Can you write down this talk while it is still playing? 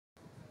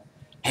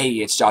Hey,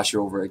 it's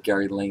Joshua over at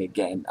Gary Lang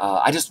again.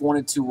 I just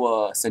wanted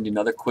to send you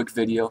another quick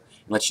video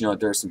and let you know that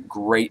there are some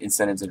great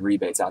incentives and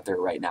rebates out there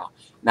right now.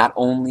 Not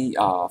only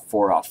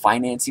for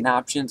financing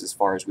options, as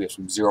far as we have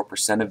some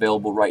 0%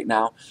 available right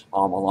now,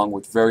 along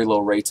with very low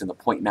rates in the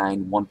 0.9,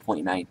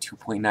 1.9,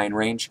 2.9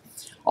 range,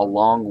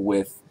 along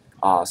with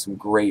some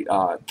great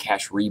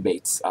cash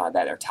rebates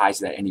that are tied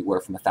to that,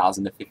 anywhere from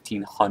 $1,000 to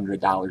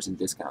 $1,500 in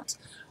discounts.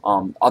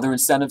 Other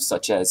incentives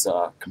such as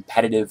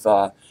competitive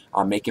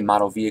make and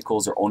model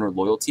vehicles or owner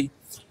loyalty.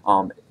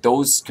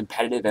 Those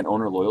competitive and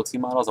owner loyalty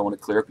models, I want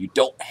to clear up, you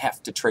don't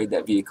have to trade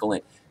that vehicle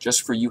in.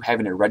 Just for you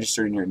having it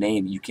registered in your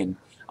name, you can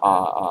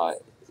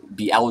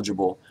be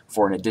eligible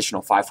for an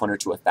additional $500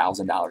 to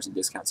 $1,000 in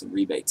discounts and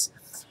rebates.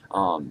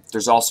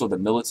 There's also the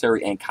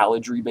military and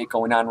college rebate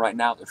going on right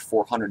now. They're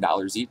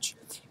 $400 each.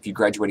 If you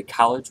graduated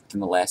college within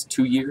the last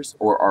 2 years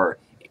or are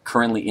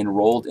currently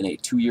enrolled in a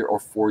 2-year or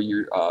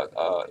 4-year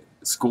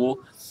school,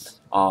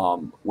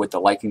 with the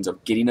likings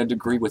of getting a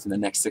degree within the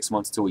next 6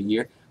 months to a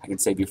year, I can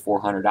save you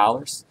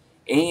 $400.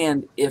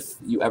 And if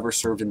you ever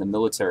served in the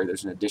military,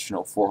 there's an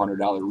additional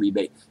 $400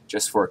 rebate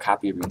just for a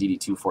copy of your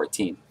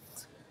DD-214.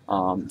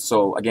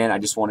 So again, I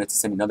just wanted to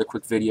send another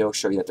quick video,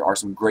 show you that there are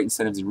some great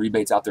incentives and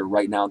rebates out there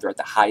right now. They're at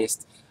the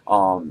highest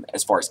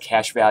as far as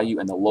cash value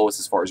and the lowest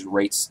as far as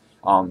rates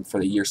for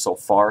the year so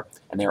far,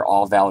 and they're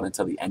all valid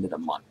until the end of the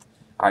month.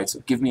 All right,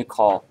 so give me a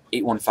call,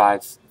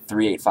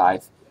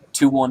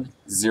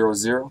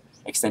 815-385-2100,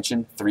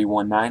 extension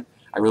 319.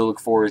 I really look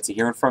forward to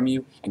hearing from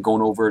you and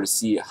going over to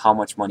see how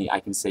much money I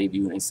can save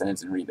you in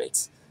incentives and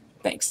rebates.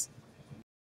 Thanks.